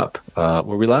growing up.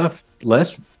 Where we last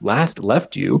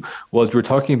left you was we were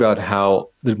talking about how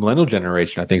the millennial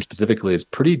generation, I think specifically, is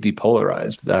pretty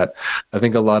depolarized, that I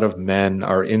think a lot of men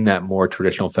are in that more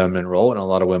traditional feminine role and a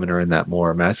lot of women are in that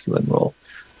more masculine role.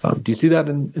 Do you see that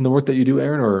in the work that you do,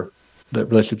 Aaron, or the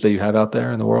relationships that you have out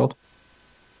there in the world?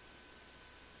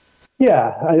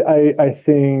 Yeah, I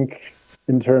think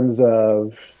in terms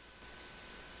of,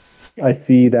 I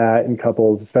see that in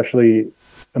couples, especially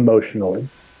emotionally,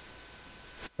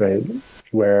 right?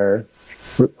 Where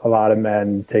a lot of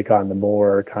men take on the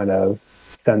more kind of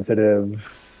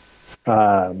sensitive,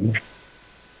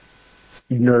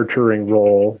 nurturing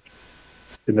role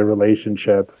in the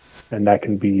relationship, and that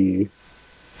can be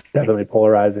definitely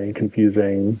polarizing,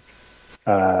 confusing,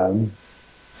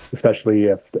 especially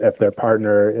if their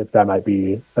partner, if that might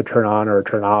be a turn on or a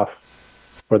turn off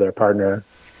for their partner,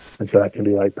 and so that can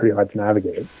be like pretty hard to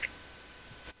navigate.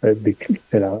 Right?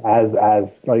 You know, as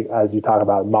you talk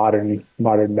about modern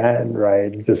men,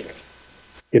 right? Just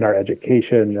in our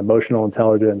education, emotional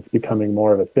intelligence becoming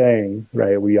more of a thing,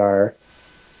 right? We are,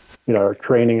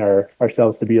 training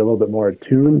ourselves to be a little bit more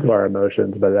attuned to our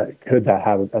emotions, but could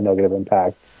have a negative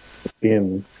impact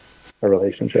in a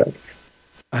relationship?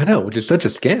 I know, which is such a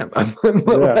scam.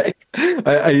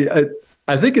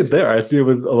 I think it's there. I see it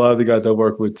with a lot of the guys I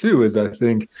work with too, is I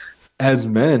think as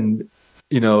men,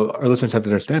 our listeners have to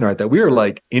understand, right, that we are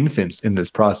like infants in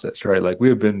this process, right? Like we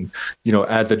have been,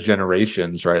 as a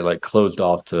generations, right, like closed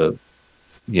off to,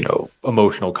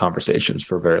 emotional conversations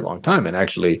for a very long time and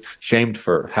actually shamed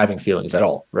for having feelings at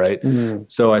all, right? Mm-hmm.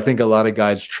 So I think a lot of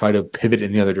guys try to pivot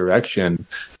in the other direction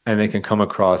and they can come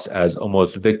across as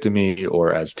almost victim-y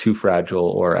or as too fragile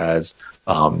or as,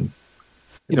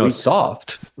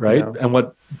 soft, right? Yeah. And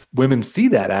what women see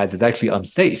that as is actually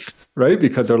unsafe, right?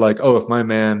 Because they're like, oh, if my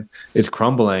man is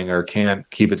crumbling or can't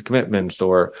keep his commitments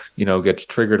or, gets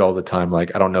triggered all the time,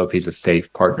 like, I don't know if he's a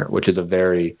safe partner, which is a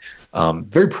very,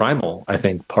 very primal, I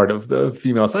think, part of the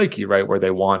female psyche, right? Where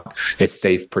they want a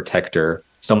safe protector,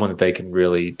 someone that they can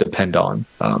really depend on,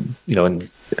 in the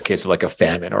case of like a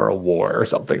famine or a war or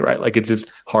something, right? Like it's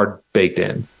just hard baked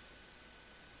in.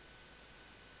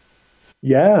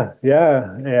 Yeah.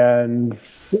 And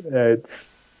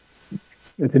it's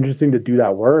interesting to do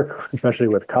that work, especially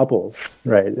with couples,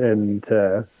 right? And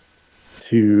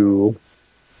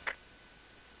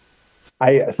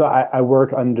I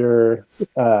work under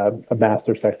a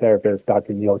master sex therapist,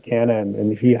 Dr. Neil Cannon,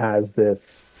 and he has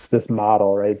this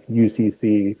model, right? It's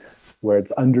UCC, where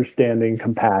it's understanding,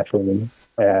 compassion,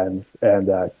 and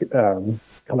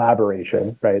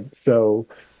collaboration, right? So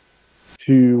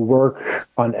to work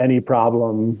on any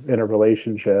problem in a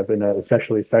relationship,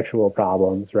 especially sexual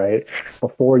problems, right?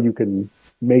 Before you can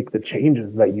make the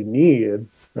changes that you need,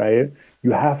 right? You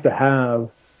have to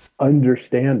have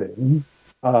understanding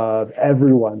of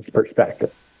everyone's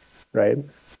perspective, right?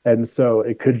 And so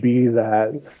it could be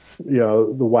that,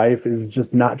 the wife is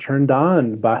just not turned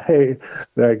on by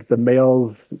like the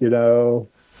male's,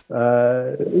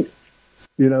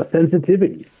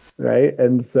 sensitivity. Right.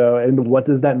 And what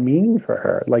does that mean for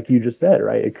her? Like you just said,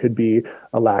 right? It could be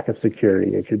a lack of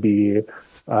security. It could be,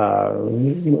 a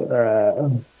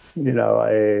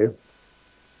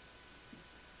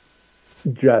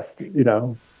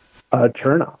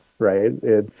turn off, right?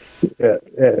 And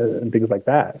things like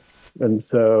that. And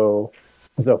so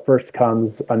first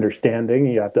comes understanding.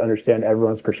 You have to understand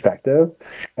everyone's perspective.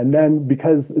 And then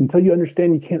because until you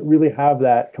understand, you can't really have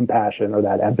that compassion or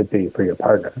that empathy for your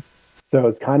partner. So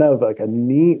it's kind of like a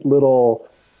neat little,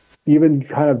 even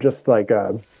kind of just like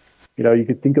you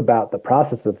could think about the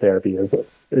process of therapy as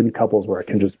in couples where it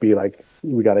can just be like,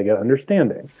 we got to get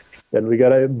understanding. Then we got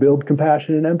to build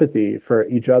compassion and empathy for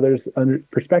each other's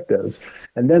perspectives.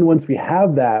 And then once we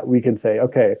have that, we can say,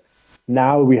 okay,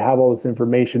 now we have all this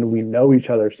information. We know each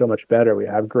other so much better. We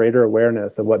have greater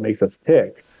awareness of what makes us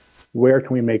tick. Where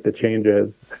can we make the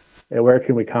changes? And where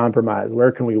can we compromise?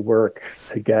 Where can we work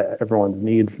to get everyone's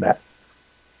needs met?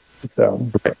 So,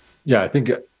 yeah, I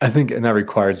think, and that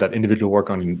requires that individual work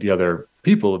on the other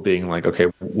people being like, okay,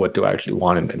 what do I actually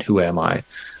want and who am I?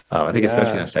 I think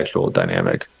especially in a sexual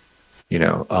dynamic,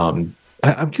 I'm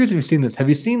curious if you've seen this. Have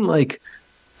you seen like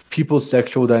people's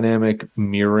sexual dynamic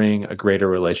mirroring a greater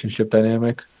relationship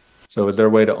dynamic? So is there a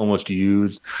way to almost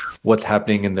use what's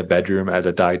happening in the bedroom as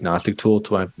a diagnostic tool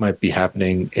to what might be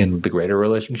happening in the greater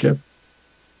relationship?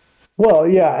 Well,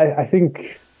 yeah, I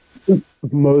think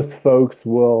most folks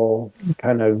will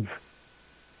kind of,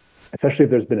 especially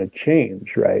if there's been a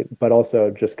change, right? But also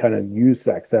just kind of use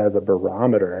sex as a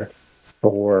barometer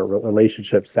for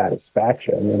relationship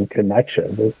satisfaction and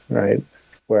connection, right?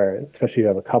 Where especially you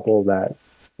have a couple that,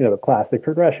 the classic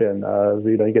progression of,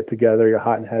 you get together, you're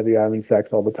hot and heavy, having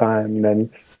sex all the time, and then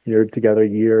you're together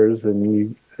years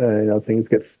and things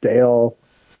get stale.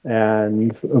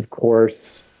 And of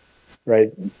course,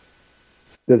 right,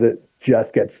 does it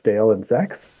just get stale in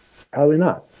sex? Probably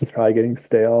not. It's probably getting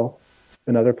stale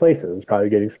in other places. It's probably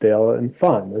getting stale in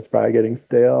fun. It's probably getting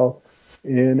stale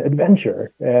in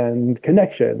adventure and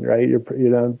connection, right?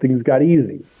 Things got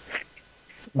easy.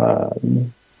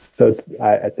 So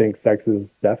I think sex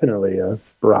is definitely a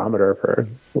barometer for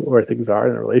where things are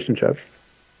in a relationship.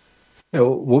 Yeah,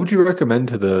 what would you recommend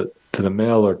to the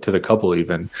male or to the couple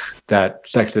even that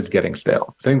sex is getting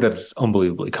stale? I think that's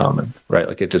unbelievably common, right?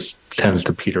 Like it just tends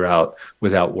to peter out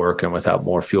without work and without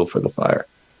more fuel for the fire.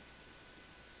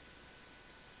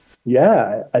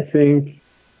 Yeah, I think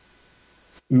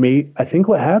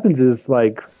what happens is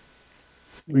like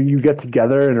you get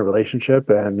together in a relationship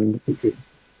and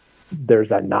there's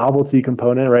that novelty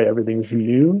component, right? Everything's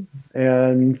new.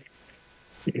 And,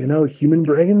 human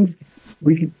brains,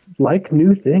 we like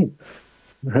new things,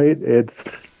 right?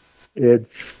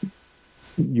 It's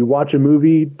you watch a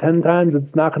movie 10 times,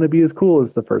 it's not going to be as cool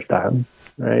as the first time,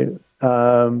 right?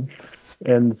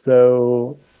 And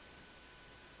so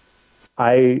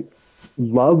I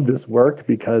love this work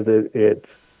because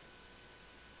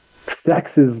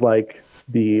sex is like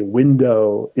the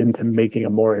window into making a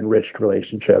more enriched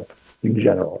relationship in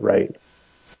general, right?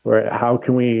 Where how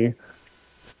can we,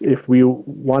 if we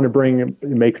want to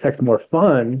make sex more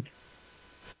fun,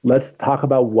 let's talk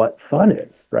about what fun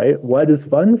is, right? What is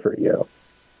fun for you,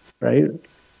 right?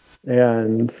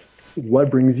 And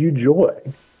what brings you joy,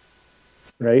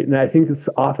 right? And I think it's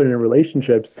often in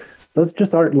relationships, those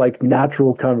just aren't like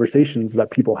natural conversations that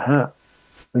people have.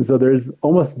 And so there's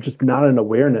almost just not an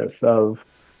awareness of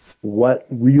what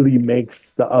really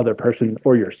makes the other person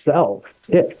or yourself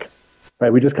tick,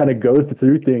 right? We just kind of go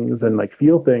through things and like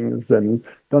feel things and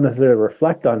don't necessarily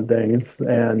reflect on things.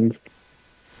 And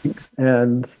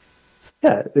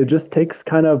yeah, it just takes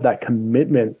kind of that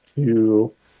commitment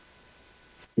to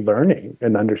learning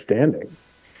and understanding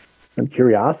and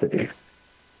curiosity.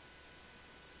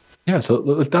 Yeah, so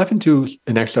let's dive into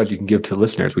an exercise you can give to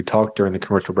listeners. We talked during the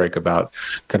commercial break about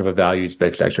kind of a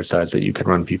values-based exercise that you can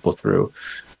run people through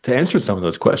to answer some of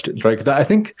those questions, right? Because I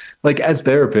think, like, as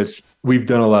therapists, we've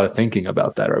done a lot of thinking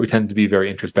about that, right? We tend to be very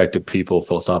introspective people,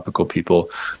 philosophical people.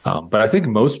 But I think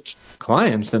most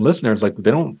clients and listeners, like,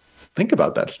 they don't think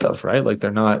about that stuff, right? Like,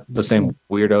 they're not the same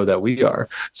weirdo that we are.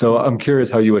 So I'm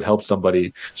curious how you would help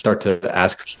somebody start to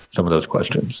ask some of those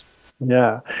questions.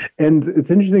 Yeah. And it's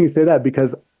interesting you say that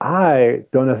because I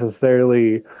don't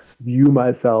necessarily view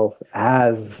myself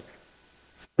as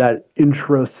that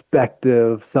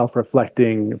introspective,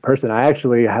 self-reflecting person. I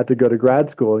actually had to go to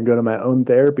grad school and go to my own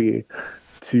therapy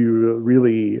to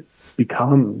really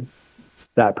become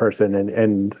that person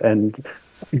and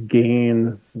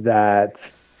gain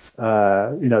that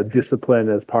discipline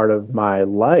as part of my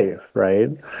life, right?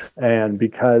 And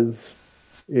because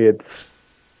it's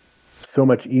so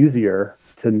much easier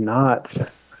to not,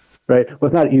 right? Well,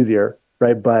 it's not easier,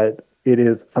 right? But it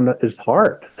is sometimes it's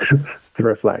hard to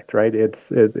reflect, right? It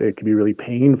can be really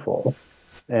painful.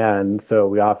 And so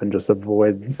we often just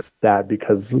avoid that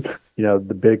because,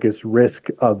 the biggest risk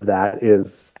of that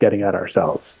is getting at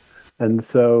ourselves. And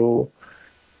so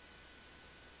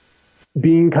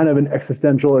being kind of an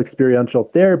existential experiential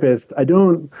therapist, I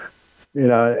don't,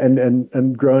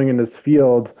 and growing in this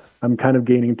field, I'm kind of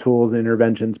gaining tools and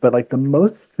interventions, but like the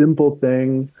most simple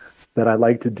thing that I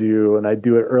like to do, and I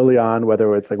do it early on,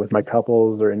 whether it's like with my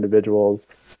couples or individuals,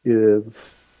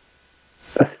 is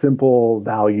a simple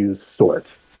values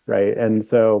sort, right? And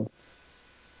so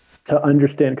to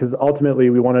understand, because ultimately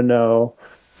we want to know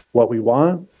what we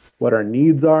want, what our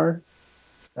needs are,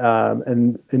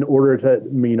 and in order to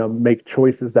make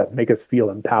choices that make us feel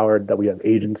empowered, that we have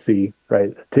agency,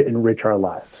 right, to enrich our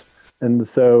lives. And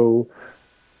so,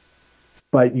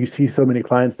 but you see so many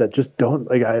clients that just don't,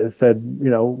 like I said,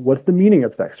 what's the meaning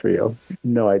of sex for you?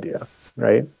 No idea,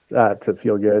 right? To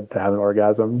feel good, to have an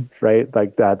orgasm, right?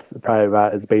 Like that's probably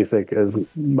about as basic as a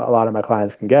lot of my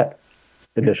clients can get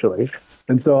initially.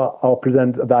 And so I'll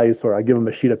present a value sort. I give them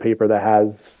a sheet of paper that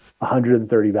has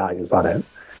 130 values on it.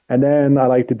 And then I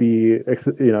like to be,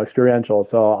 experiential.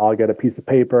 So I'll get a piece of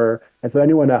paper. And so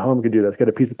anyone at home can do this. Get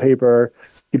a piece of paper.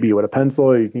 It could be with a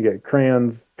pencil. You can get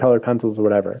crayons, colored pencils, or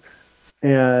whatever.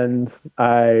 And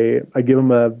I give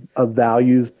them a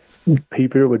values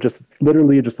paper with just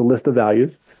literally just a list of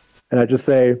values. And I just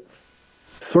say,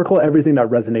 circle everything that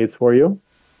resonates for you.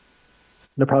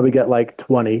 They'll probably get like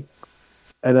 20.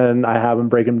 And then I have them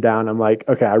break them down. I'm like,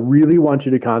 okay, I really want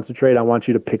you to concentrate. I want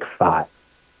you to pick 5.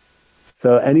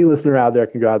 So any listener out there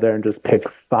can go out there and just pick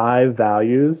 5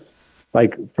 values,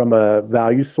 like from a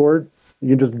value sort. You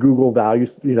can just Google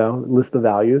values, list of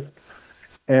values.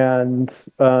 And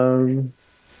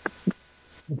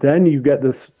then you get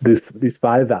these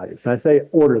 5 values. And I say,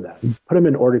 order them. Put them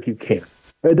in order if you can.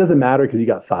 It doesn't matter because you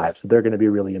got 5, so they're going to be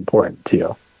really important to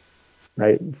you,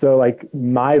 right? So like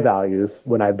my values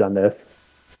when I've done this,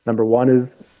 number 1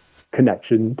 is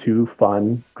connection to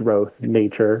fun, growth,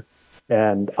 nature,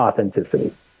 and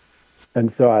authenticity.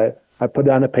 And so I put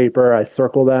down a paper, I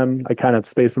circle them, I kind of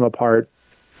space them apart.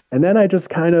 And then I just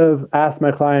kind of ask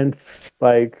my clients,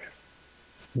 like,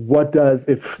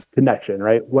 if connection,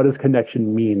 right? What does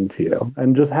connection mean to you?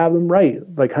 And just have them write,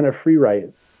 like kind of free write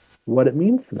what it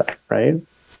means to them, right?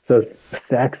 So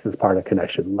sex is part of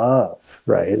connection, love,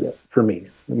 right? For me,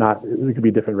 it could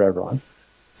be different for everyone.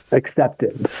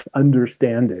 Acceptance,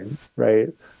 understanding, right?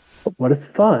 What is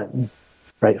fun?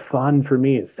 Right? Fun for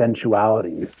me is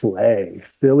sensuality, play,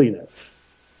 silliness,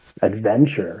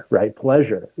 adventure, right?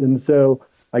 Pleasure. And so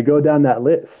I go down that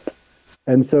list.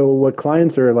 And so what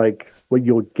clients are like, what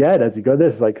you'll get as you go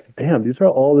this is like, damn, these are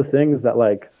all the things that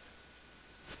like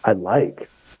I like.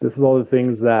 This is all the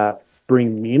things that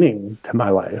bring meaning to my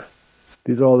life.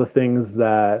 These are all the things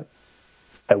that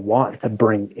I want to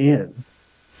bring in.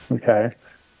 Okay.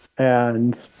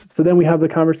 And so then we have the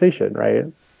conversation, right?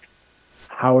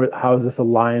 How is this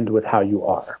aligned with how you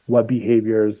are? What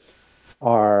behaviors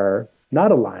are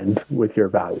not aligned with your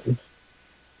values?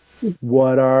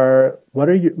 What are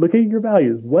you, look at your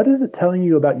values. What is it telling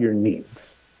you about your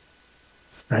needs?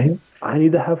 Right? I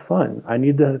need to have fun. I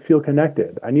need to feel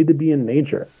connected. I need to be in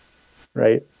nature,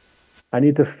 right? I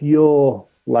need to feel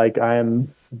like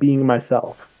I'm being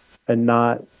myself and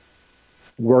not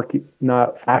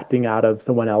acting out of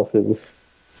someone else's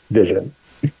vision.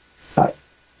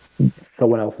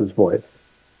 Someone else's voice.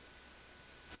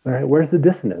 All right, where's the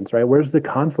dissonance, right? Where's the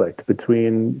conflict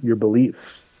between your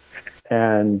beliefs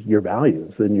and your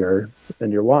values and your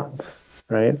wants,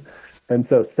 right? And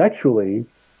so sexually,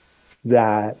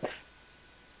 that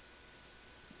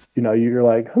you're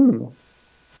like,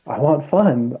 I want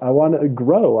fun. I want to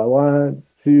grow. I want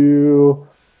to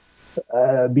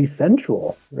be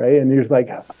sensual, right? And you're just like,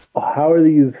 how are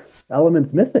these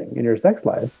elements missing in your sex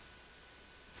life?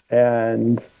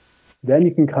 And then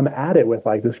you can come at it with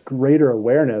like this greater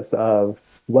awareness of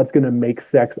what's going to make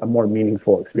sex a more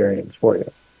meaningful experience for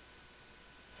you.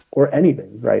 Or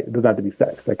anything, right? It doesn't have to be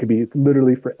sex. That could be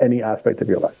literally for any aspect of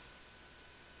your life.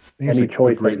 Any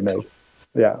choice that you make.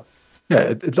 Yeah.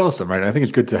 Yeah, it's awesome, right? I think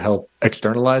it's good to help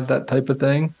externalize that type of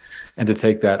thing and to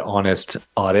take that honest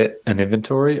audit and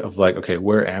inventory of like, okay,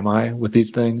 where am I with these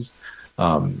things?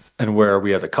 And where are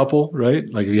we as a couple,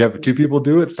 right? Like if you have 2 people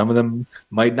do it, some of them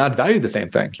might not value the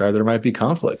same things, right? There might be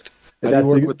conflict. How do you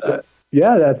work with that?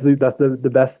 Yeah, that's the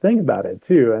best thing about it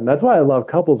too. And that's why I love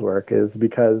couples work, is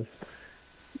because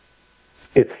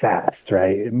it's fast,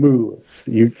 right? It moves.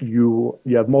 You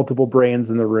have multiple brains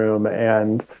in the room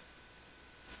and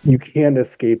you can't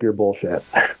escape your bullshit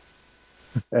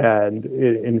and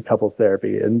in couples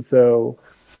therapy. And so,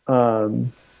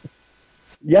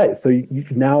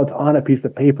 now it's on a piece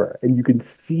of paper and you can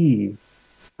see,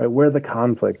 right, where the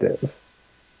conflict is,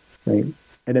 right?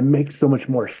 And it makes so much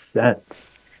more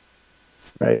sense,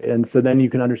 right? And so then you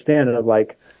can understand it of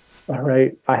like, all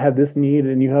right, I have this need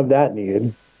and you have that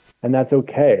need, and that's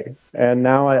okay. And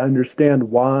now I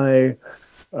understand why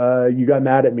you got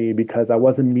mad at me because I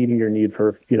wasn't meeting your need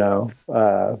for,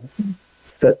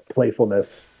 set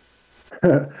playfulness.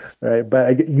 Right.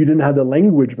 But you didn't have the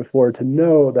language before to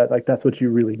know that like that's what you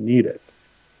really needed.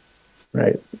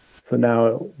 Right. So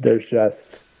now there's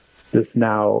just this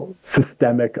now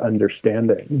systemic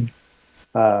understanding.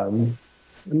 And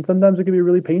sometimes it can be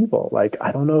really painful. Like,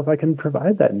 I don't know if I can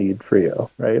provide that need for you,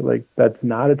 right? Like, that's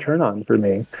not a turn on for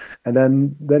me. And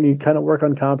then you kind of work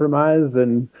on compromise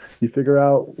and you figure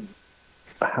out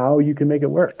how you can make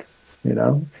it work,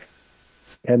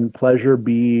 Can pleasure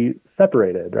be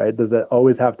separated, right? Does it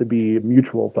always have to be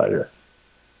mutual pleasure?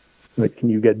 Like, can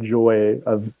you get joy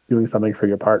of doing something for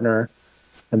your partner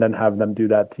and then have them do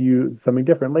that to you, something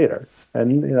different later?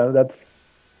 And, that's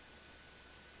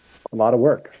a lot of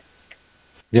work.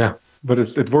 Yeah, but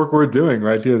it's work we're doing,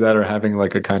 right? Either that or having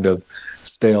like a kind of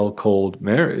stale, cold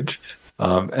marriage.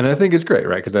 And I think it's great,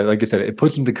 right? Because like you said, it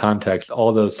puts into context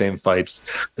all those same fights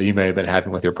that you may have been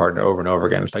having with your partner over and over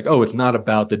again. It's like, oh, it's not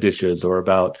about the dishes or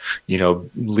about,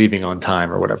 leaving on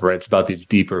time or whatever, right? It's about these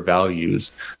deeper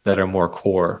values that are more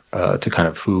core to kind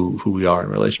of who we are in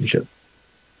relationship.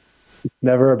 It's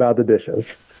never about the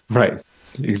dishes. Right.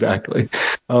 Exactly.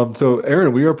 So,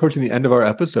 Aaron, we are approaching the end of our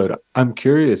episode. I'm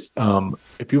curious,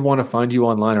 if people want to find you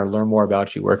online or learn more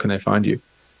about you, where can they find you?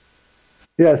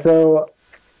 Yeah, so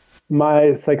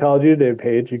my Psychology Today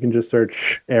page, you can just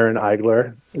search Aaron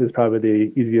Eigler, is probably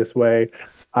the easiest way.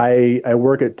 I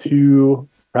work at 2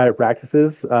 private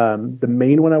practices. The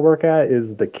main one I work at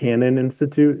is the Cannon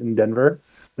Institute in Denver,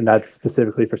 and that's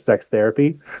specifically for sex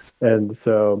therapy. And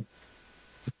so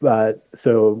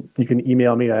you can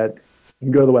email me you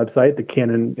can go to the website,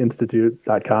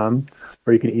 thecanoninstitute.com,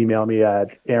 or you can email me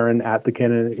at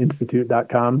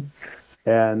aaron@thecanoninstitute.com.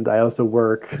 And I also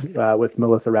work with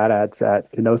Melissa Radatz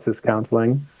at Kenosis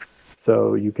Counseling.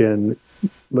 So you can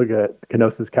look at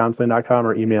kenosiscounseling.com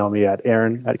or email me at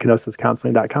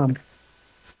aaron@kenosiscounseling.com.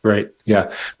 Great.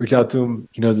 Yeah. Reach out to him.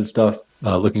 He knows his stuff.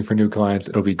 Looking for new clients.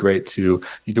 It'll be great to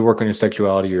work on your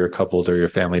sexuality or your couples or your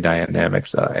family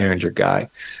dynamics. Aaron's your guy.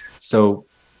 So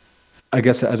I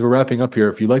guess as we're wrapping up here,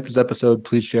 if you like this episode,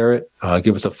 please share it.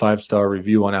 Give us a 5-star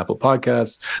review on Apple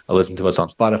Podcasts. Listen to us on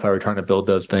Spotify. We're trying to build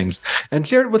those things. And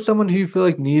share it with someone who you feel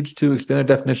like needs to expand their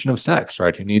definition of sex,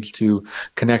 right? Who needs to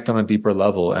connect on a deeper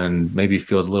level and maybe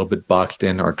feels a little bit boxed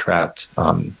in or trapped.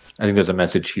 I think there's a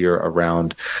message here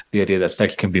around the idea that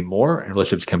sex can be more and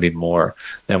relationships can be more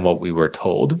than what we were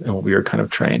told and what we were kind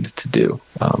of trained to do.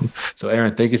 So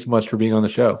Aaron, thank you so much for being on the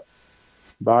show.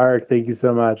 Mark, thank you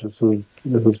so much. This was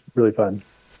really fun.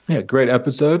 Yeah, great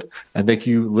episode. And thank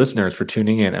you, listeners, for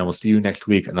tuning in. And we'll see you next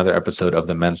week, another episode of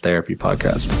the Men's Therapy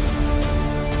Podcast.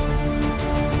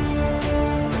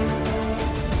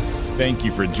 Thank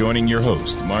you for joining your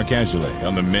host, Mark Angele,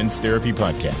 on the Men's Therapy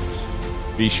Podcast.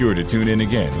 Be sure to tune in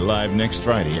again live next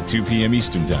Friday at 2 p.m.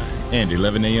 Eastern Time and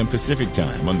 11 a.m. Pacific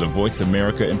Time on the Voice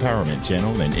America Empowerment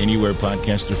Channel and anywhere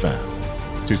podcasts are found.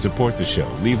 To support the show,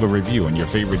 leave a review on your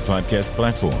favorite podcast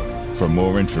platform. For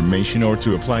more information or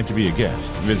to apply to be a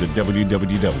guest, visit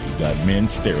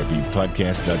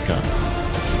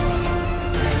www.menstherapypodcast.com.